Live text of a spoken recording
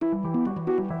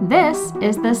This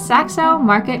is the Saxo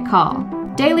Market Call,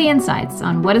 daily insights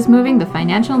on what is moving the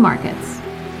financial markets.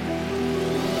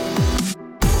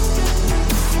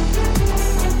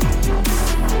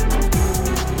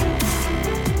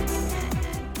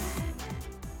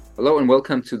 Hello and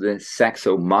welcome to the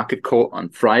Saxo Market Call on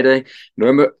Friday,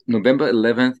 November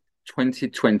 11th,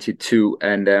 2022.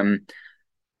 And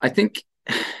I think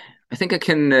I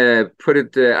can put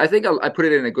it. I think I put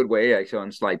it in a good way actually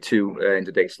on slide 2 in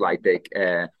today's slide deck.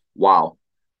 Wow,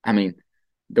 I mean,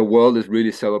 the world is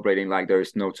really celebrating like there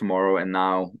is no tomorrow, and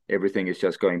now everything is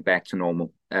just going back to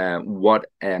normal. What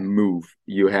a move!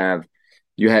 You had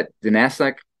the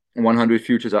Nasdaq 100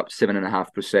 futures up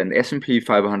 7.5%, S&P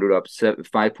 500 up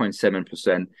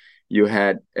 5.7%. You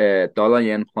had dollar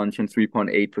yen plunging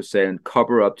 3.8%,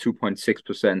 copper up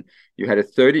 2.6%. You had a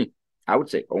 30, I would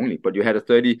say only, but you had a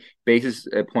 30 basis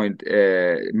point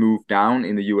move down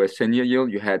in the US 10-year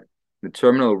yield. You had the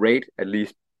terminal rate, at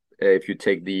least if you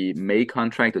take the May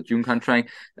contract or June contract,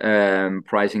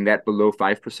 pricing that below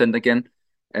 5% again.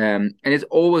 And it's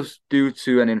always due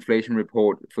to an inflation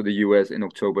report for the US in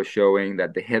October showing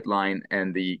that the headline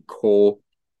and the core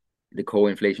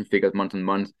inflation figures month on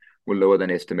month were lower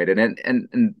than estimated.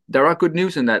 And there are good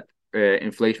news in that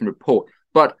inflation report.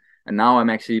 And now I'm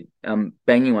actually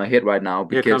banging my head right now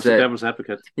because here comes the devil's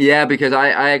advocate. Yeah, because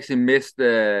I actually missed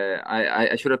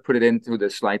I should have put it into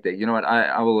the slide deck. You know what?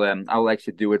 I will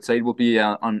actually do it. So it will be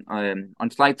on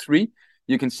slide 3.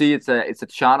 You can see it's a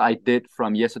chart I did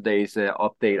from yesterday's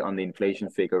update on the inflation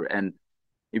figure. And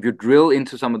if you drill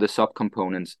into some of the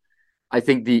subcomponents, I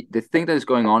think the thing that is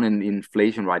going on in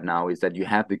inflation right now is that you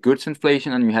have the goods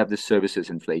inflation and you have the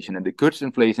services inflation. And the goods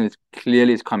inflation is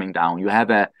clearly coming down. You have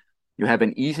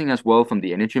an easing as well from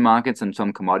the energy markets and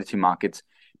some commodity markets.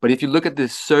 But if you look at the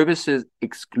services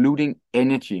excluding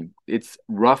energy, it's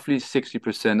roughly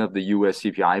 60% of the US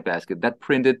CPI basket. That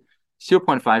printed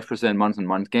 0.5%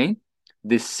 month-on-month gain.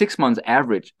 The 6 months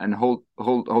average, and hold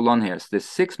on here, the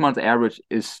 6 months average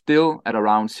is still at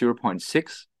around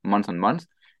 0.6 month-on-month,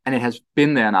 and it has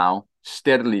been there now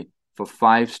steadily for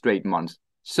 5 straight months.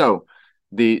 So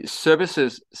the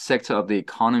services sector of the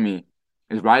economy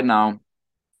is right now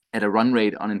at a run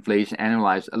rate on inflation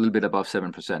annualized a little bit above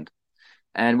 7%.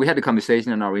 And we had a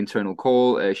conversation in our internal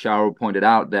call. Sharo pointed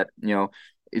out that,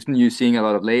 isn't you seeing a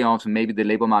lot of layoffs, and maybe the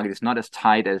labor market is not as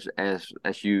tight as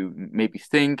you maybe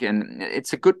think. And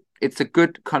it's a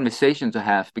good conversation to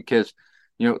have because,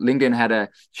 LinkedIn had a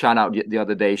shout out the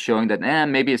other day showing that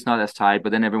maybe it's not as tight,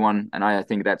 but then everyone, and I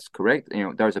think that's correct.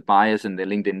 There's a bias in the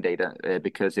LinkedIn data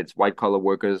because it's white collar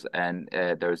workers and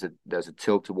there's a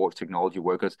tilt towards technology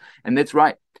workers, and that's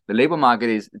right. The labor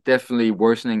market is definitely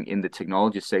worsening in the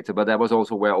technology sector, but that was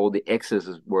also where all the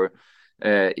excesses were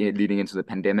leading into the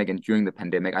pandemic and during the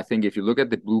pandemic. I think if you look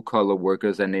at the blue collar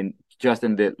workers and in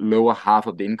the lower half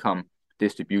of the income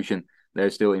distribution,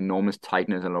 there's still enormous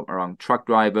tightness around truck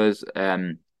drivers,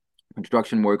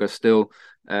 construction workers, still,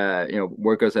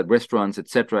 workers at restaurants,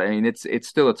 etc. I mean, it's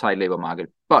still a tight labor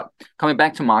market. But coming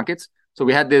back to markets, so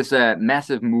we had this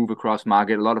massive move across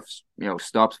market, a lot of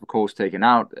stops, of course, taken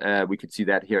out. We could see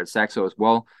that here at Saxo as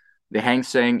well. The Hang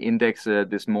Seng index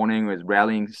this morning was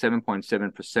rallying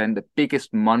 7.7%, the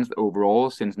biggest month overall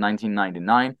since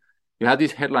 1999. You have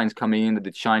these headlines coming in that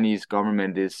the Chinese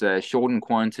government is shortening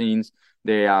quarantines.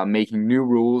 They are making new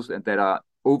rules that are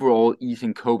overall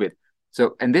easing COVID.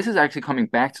 So, and this is actually coming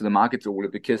back to the markets, Ole,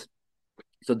 because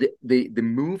the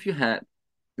move you had,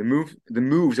 the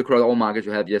moves across all markets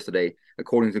you had yesterday,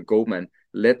 according to Goldman,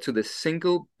 led to the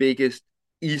single biggest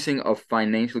easing of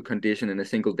financial condition in a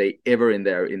single day ever in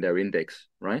their index,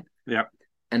 right? Yeah.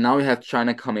 And now we have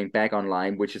China coming back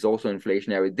online, which is also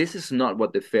inflationary. This is not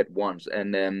what the Fed wants,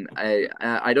 and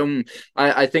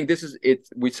I think this is it.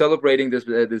 We're celebrating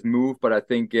this move, but I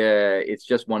think it's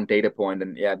just one data point.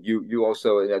 And yeah, you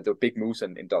also the big moves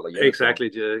in dollar yen. Exactly,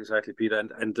 Peter.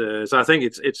 And so I think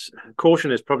it's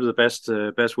caution is probably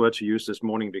the best word to use this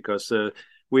morning because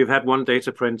we've had one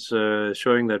data print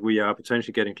showing that we are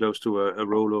potentially getting close to a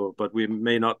rollover, but we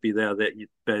may not be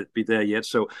there yet.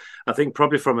 So I think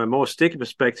probably from a more sticky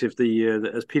perspective,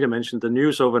 as Peter mentioned, the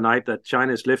news overnight that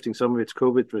China is lifting some of its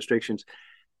COVID restrictions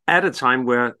at a time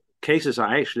where cases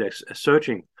are actually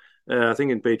surging. I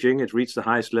think in Beijing it reached the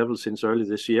highest level since early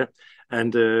this year,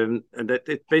 and that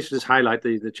it basically just highlight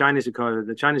the Chinese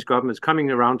government is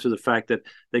coming around to the fact that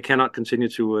they cannot continue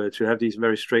to have these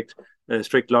very strict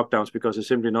lockdowns because it's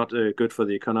simply not good for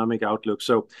the economic outlook.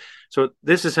 So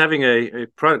this is having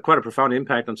quite a profound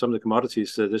impact on some of the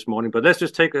commodities this morning. But let's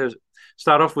just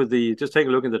start off with take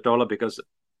a look at the dollar because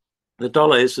the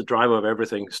dollar is the driver of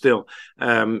everything still,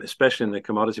 especially in the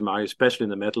commodity market, especially in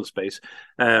the metal space.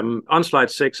 On slide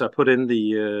 6, I put in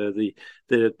the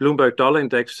Bloomberg Dollar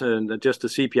Index and just the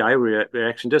CPI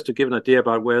reaction, just to give an idea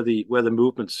about where the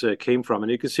movements came from.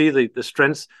 And you can see the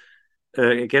strength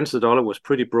against the dollar was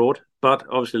pretty broad, but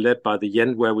obviously led by the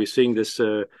yen, where we're seeing this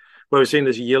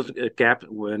yield gap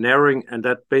narrowing, and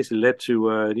that basically led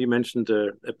to, you mentioned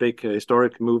a big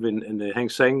historic move in the Hang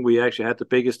Seng. We actually had the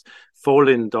biggest fall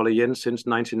in dollar yen since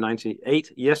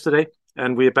 1998 yesterday,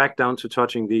 and we are back down to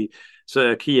touching the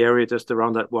key area just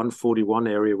around that 141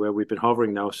 area where we've been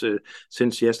hovering now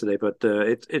since yesterday. But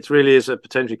it really is a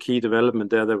potential key development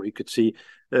there that we could see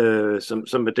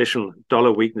some additional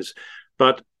dollar weakness.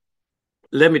 But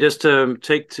let me just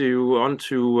take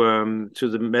onto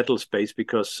the metal space,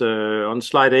 because on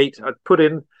slide 8 I put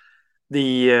in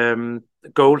the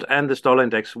gold and this dollar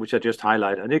index, which I just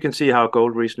highlighted, and you can see how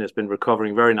gold recently has been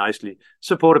recovering very nicely,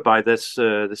 supported by this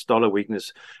dollar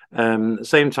weakness.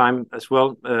 Same time as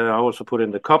well, I also put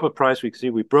in the copper price. We can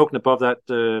see we've broken above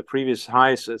that previous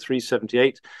highs,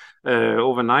 378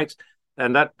 overnight.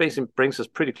 And that basically brings us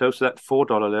pretty close to that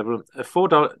 $4 level.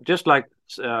 $4, just like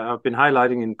I've been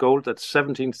highlighting in gold, that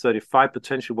 1735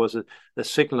 potentially was a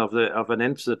signal of an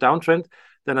end to the downtrend.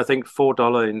 Then I think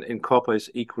 $4 in copper is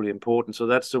equally important. So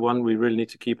that's the one we really need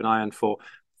to keep an eye on for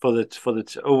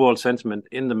the overall sentiment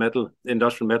in the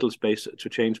industrial metal space to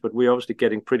change. But we're obviously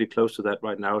getting pretty close to that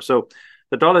right now. So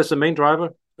the dollar is the main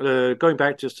driver. Going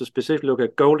back just to specifically look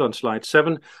at gold on slide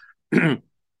 7.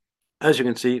 As you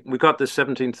can see, we got this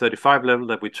 1735 level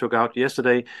that we took out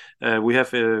yesterday. We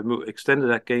have extended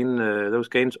those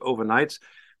gains overnight.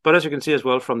 But as you can see as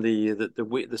well from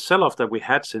the sell-off that we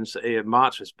had since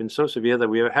March has been so severe that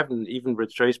we haven't even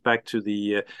retraced back to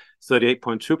the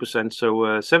 38.2%. So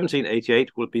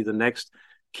 1788 will be the next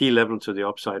key level to the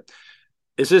upside.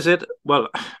 Is this it? Well,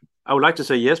 I would like to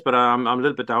say yes, but I'm a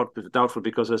little bit doubtful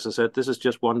because, as I said, this is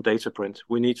just one data print.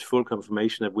 We need full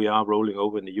confirmation that we are rolling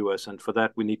over in the US, and for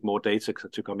that we need more data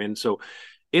to come in. So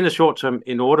in the short term,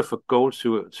 in order for gold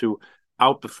to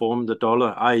outperform the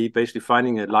dollar, i.e. basically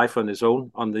finding a life on its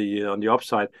own on the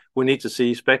upside, we need to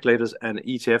see speculators and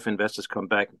ETF investors come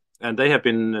back. And they have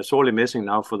been sorely missing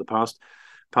now for the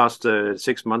past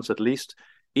 6 months at least.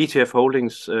 ETF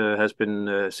holdings has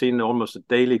been seen almost a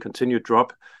daily continued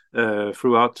drop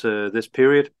throughout this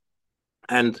period,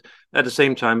 and at the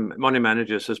same time, money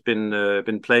managers has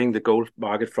been playing the gold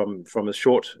market from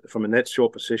a net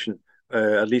short position,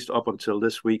 at least up until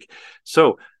this week.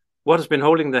 So, what has been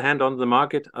holding the hand on the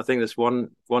market? I think there's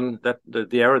one that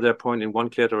the arrow there point in one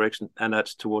clear direction, and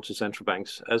that's towards the central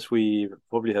banks, as we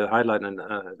probably have highlighted and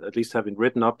at least have in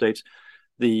written updates.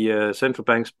 The central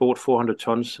banks bought 400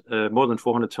 tons, more than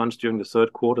 400 tons during the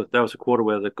third quarter. That was a quarter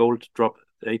where the gold dropped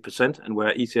 8% and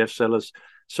where ETF sellers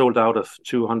sold out of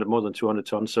more than 200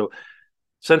 tons. So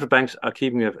central banks are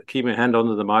keeping a hand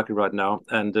under the market right now.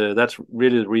 And that's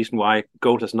really the reason why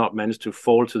gold has not managed to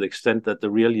fall to the extent that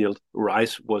the real yield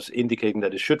rise was indicating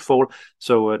that it should fall.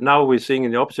 So now we're seeing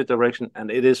in the opposite direction, and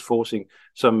it is forcing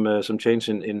some change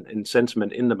in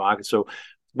sentiment in the market. So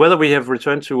whether we have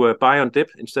returned to a buy on dip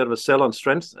instead of a sell on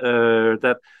strength,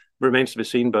 that remains to be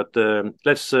seen. But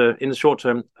let's in the short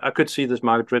term, I could see this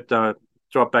market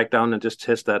drop back down and just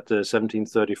test that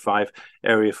 1735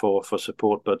 area for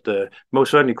support. But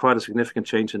most certainly quite a significant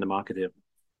change in the market here.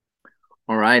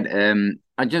 All right.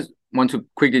 I just want to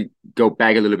quickly go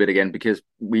back a little bit again, because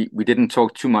we didn't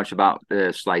talk too much about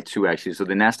slide 2 actually. So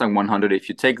the Nasdaq 100, if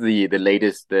you take the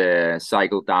latest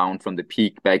cycle down from the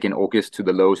peak back in August to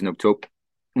the lows in October,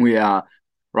 we are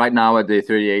right now at the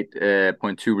 38.2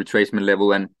 retracement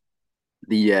level, and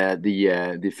the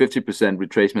 50%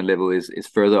 retracement level is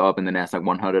further up in the Nasdaq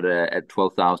 100 at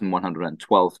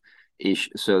 12,112 ish.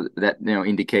 So that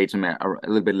indicates a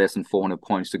little bit less than 400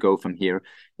 points to go from here,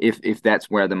 if that's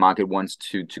where the market wants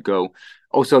to go.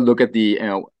 Also look at the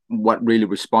what really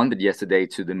responded yesterday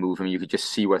to the move. I mean, you could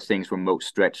just see where things were most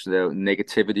stretched. The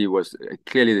negativity was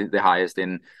clearly the highest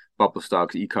in bubble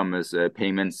stocks, e-commerce,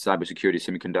 payments, cybersecurity,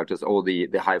 semiconductors, all the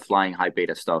high flying, high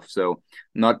beta stuff. So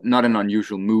not an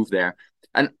unusual move there.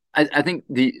 And I think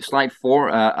the slide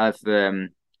 4,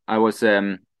 I was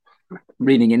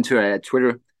reading into a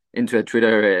Twitter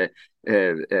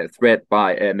thread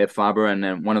by Meb Faber,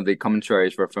 and one of the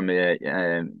commentaries were from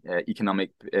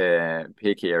Economic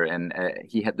Pick here, and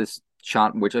he had this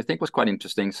chart which I think was quite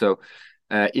interesting. So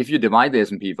if you divide the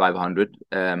S&P 500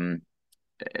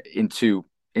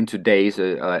 into days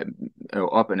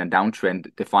up and a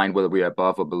downtrend, define whether we are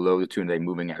above or below the 200-day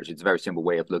moving average. It's a very simple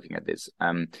way of looking at this.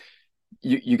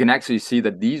 You can actually see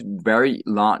that these very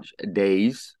large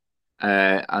days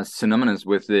are synonymous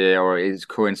with or is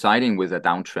coinciding with a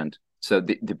downtrend. So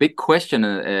the big question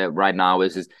right now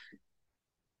is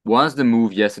was the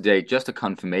move yesterday just a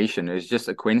confirmation? Is just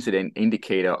a coincident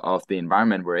indicator of the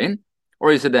environment we're in,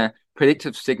 or is it a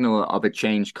predictive signal of a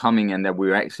change coming and that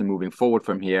we're actually moving forward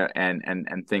from here and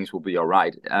things will be all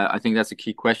right? I think that's a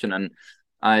key question, and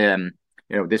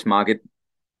this market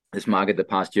the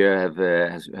past year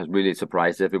has really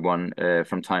surprised everyone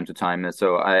from time to time.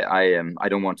 So I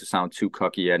don't want to sound too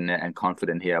cocky and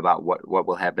confident here about what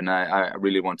will happen. I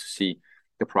really want to see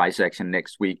the price action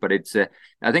next week, but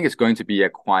I think it's going to be a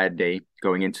quiet day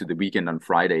going into the weekend on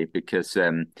Friday because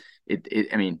that's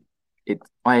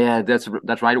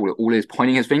right. Ole is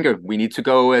pointing his finger. We need to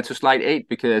go to slide 8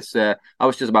 because I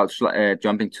was just about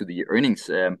jumping to the earnings,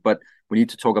 but we need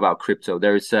to talk about crypto.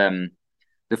 There's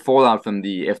the fallout from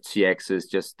the FTX is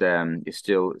just is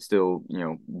still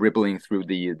rippling through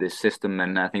the system,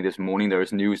 and I think this morning there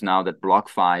is news now that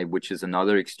BlockFi, which is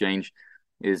another exchange,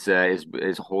 is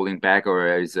holding back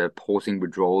or is pausing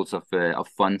withdrawals of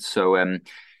funds. So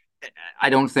I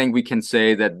don't think we can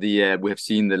say that we have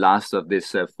seen the last of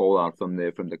this fallout from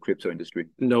the crypto industry.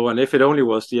 No, and if it only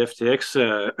was the FTX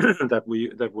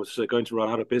that was going to run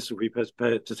out of business, we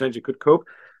potentially could cope.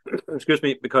 Excuse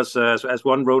me, because as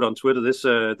one wrote on Twitter, this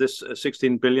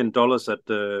 $16 billion that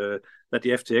the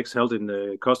FTX held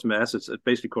in customer assets, it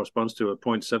basically corresponds to a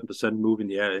 0.7% move in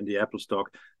the Apple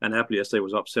stock, and Apple yesterday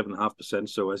was up 7.5%.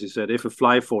 So as he said, if a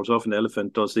fly falls off an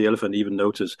elephant, does the elephant even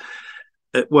notice?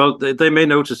 Well, they may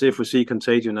notice if we see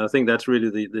contagion. I think that's really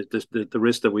the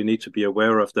risk that we need to be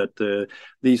aware of. That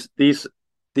these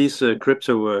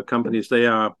crypto companies, they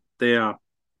are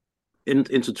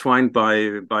intertwined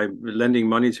by lending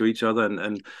money to each other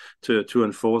and to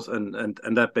and forth, and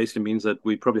that basically means that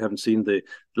we probably haven't seen the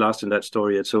last in that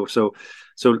story yet.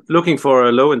 So looking for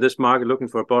a low in this market, looking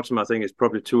for a bottom, I think it's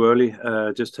probably too early.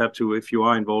 Just have to, if you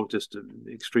are involved, just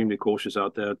extremely cautious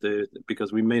out there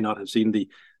because we may not have seen the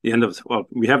end of. Well,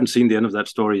 we haven't seen the end of that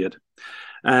story yet.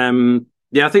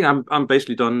 Yeah, I think I'm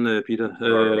basically done, Peter.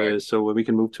 Right. So we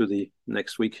can move to the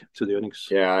next week to the earnings.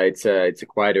 Yeah, it's a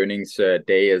quiet earnings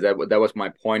day. As that was my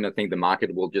point. I think the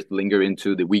market will just linger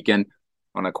into the weekend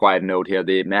on a quiet note here.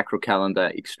 The macro calendar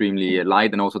extremely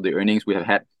light, and also the earnings. We have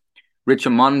had Richard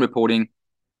Munn reporting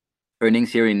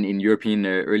earnings here in European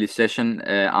early session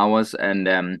hours,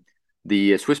 and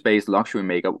the Swiss-based luxury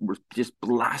maker was just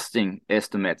blasting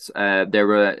estimates. They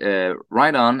were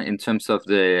right on in terms of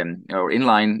or in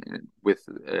line with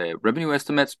revenue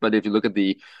estimates. But if you look at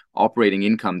the operating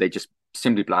income, they just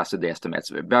simply blasted the estimates.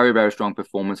 Very, very strong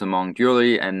performance among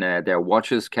jewelry and their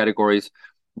watches categories.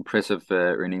 Impressive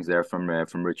earnings there from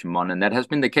Richard Munn. And that has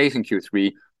been the case in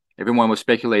Q3. Everyone was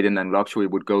speculating that luxury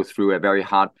would go through a very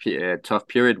hard, tough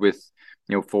period with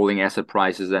falling asset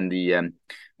prices and the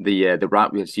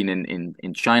route we have seen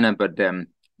in China, but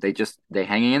they're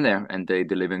hanging in there and they're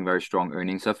delivering very strong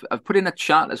earnings. I've put in a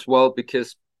chart as well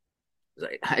because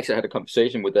I actually had a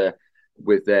conversation with a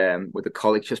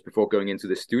colleague just before going into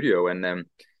the studio, and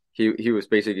he was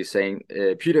basically saying,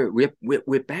 Peter,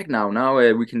 we're back now. Now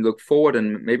we can look forward,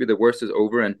 and maybe the worst is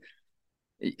over, and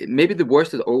maybe the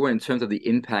worst is over in terms of the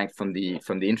impact from the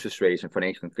interest rates and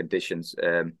financial conditions.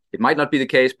 It might not be the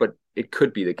case, but it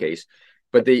could be the case.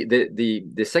 But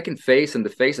the second phase, and the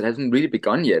phase that hasn't really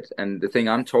begun yet, and the thing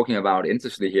I'm talking about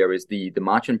interestingly here is the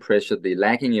margin pressure, the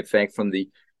lagging effect from the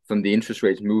interest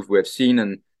rates move we have seen,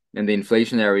 and the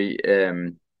inflationary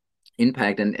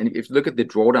impact. And if you look at the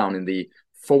drawdown in the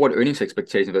forward earnings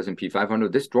expectation of S&P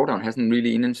 500, this drawdown hasn't really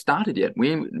even started yet.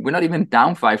 We're not even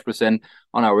down 5%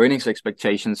 on our earnings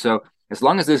expectations. So as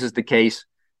long as this is the case,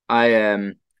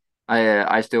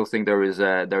 I still think there's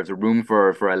a room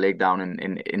for a leg down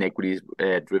in equities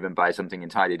driven by something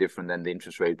entirely different than the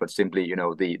interest rate, but simply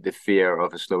the fear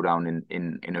of a slowdown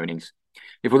in earnings.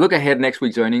 If we look ahead next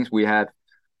week's earnings, we have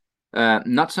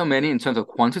not so many in terms of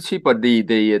quantity, but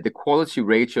the quality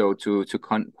ratio to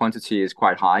quantity is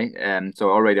quite high. So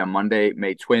already on Monday,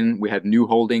 May Twin, we have New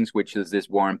Holdings, which is this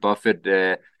Warren Buffett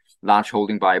large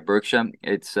holding by Berkshire.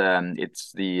 It's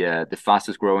the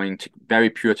fastest growing very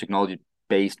pure technology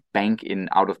based bank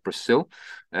out of Brazil,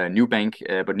 New Bank,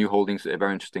 but New Holdings, a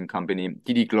very interesting company.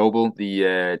 DD Global,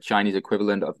 the Chinese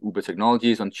equivalent of Uber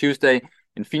Technologies on Tuesday.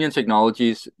 Infineon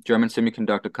Technologies, German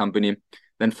semiconductor company,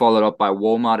 then followed up by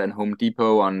Walmart and Home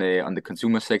Depot on the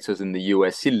consumer sectors in the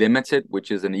US. Sea Limited, which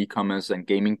is an e-commerce and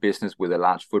gaming business with a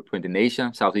large footprint in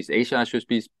Asia, Southeast Asia, I should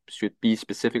be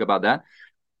specific about that.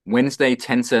 Wednesday,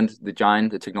 Tencent,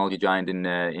 the technology giant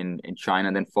in China,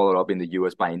 and then followed up in the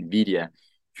US by Nvidia.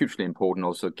 Hugely important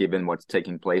also given what's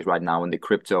taking place right now in the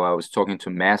crypto. I was talking to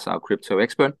Mads, our crypto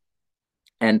expert,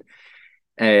 and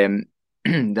a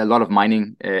lot of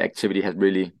mining activity has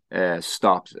really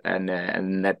stopped, and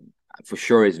that for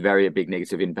sure is a big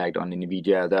negative impact on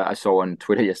Nvidia. I saw on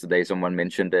Twitter yesterday someone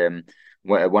mentioned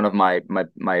one of my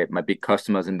big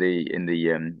customers in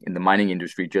the mining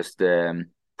industry just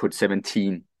put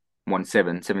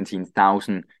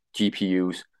 17,000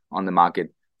 GPUs on the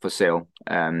market for sale.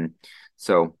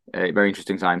 So very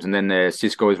interesting times. And then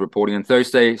Cisco is reporting on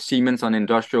Thursday, Siemens on an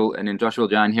industrial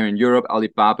giant here in Europe,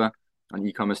 Alibaba on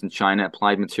e-commerce in China,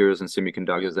 Applied Materials and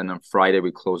Semiconductors. Then on Friday,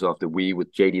 we close off the week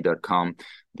with JD.com,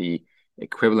 the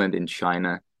equivalent in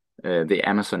China, the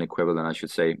Amazon equivalent, I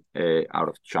should say, out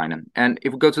of China. And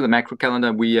if we go to the macro calendar,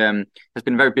 has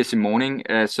been a very busy morning.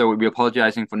 So we're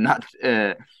apologizing for not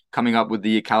coming up with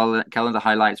the calendar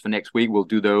highlights for next week. We'll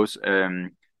do those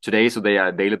today, so they are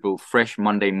available fresh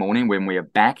Monday morning when we are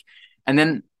back. And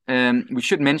then we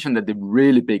should mention that the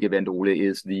really big event, Ole,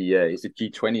 is the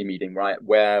G20 meeting, right?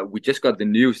 Where we just got the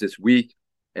news this week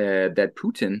that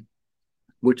Putin,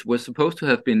 which was supposed to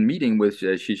have been meeting with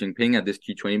Xi Jinping at this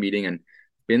G20 meeting and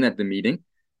been at the meeting,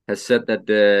 has said that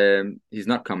he's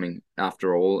not coming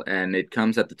after all. And it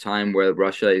comes at the time where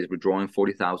Russia is withdrawing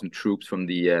 40,000 troops from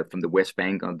the West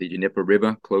Bank on the Dnieper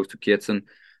River, close to Kherson,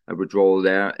 a withdrawal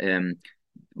there.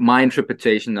 My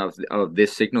interpretation of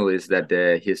this signal is that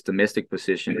his domestic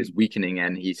position is weakening,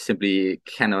 and he simply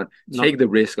cannot take the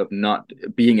risk of not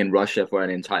being in Russia for an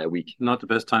entire week. Not the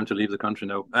best time to leave the country,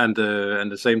 no. And at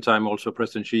the same time, also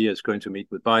President Xi is going to meet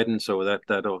with Biden, so that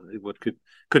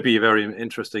could be a very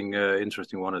interesting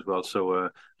one as well. So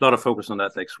a lot of focus on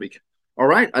that next week. All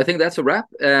right, I think that's a wrap.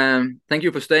 Thank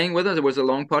you for staying with us. It was a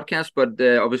long podcast, but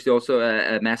obviously also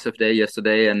a massive day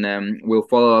yesterday. And we'll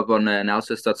follow up on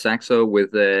analysis.saxo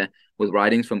with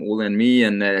writings from Ole and me.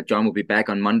 And John will be back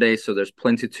on Monday. So there's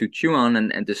plenty to chew on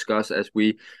and discuss as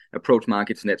we approach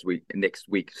markets next week.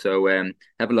 So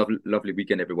have a lovely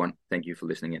weekend, everyone. Thank you for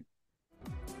listening in.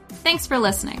 Thanks for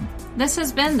listening. This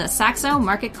has been the Saxo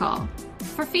Market Call.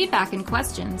 For feedback and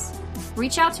questions,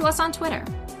 reach out to us on Twitter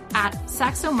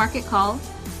 @Saxo Market Call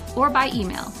or by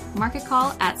email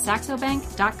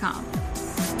marketcall@saxobank.com.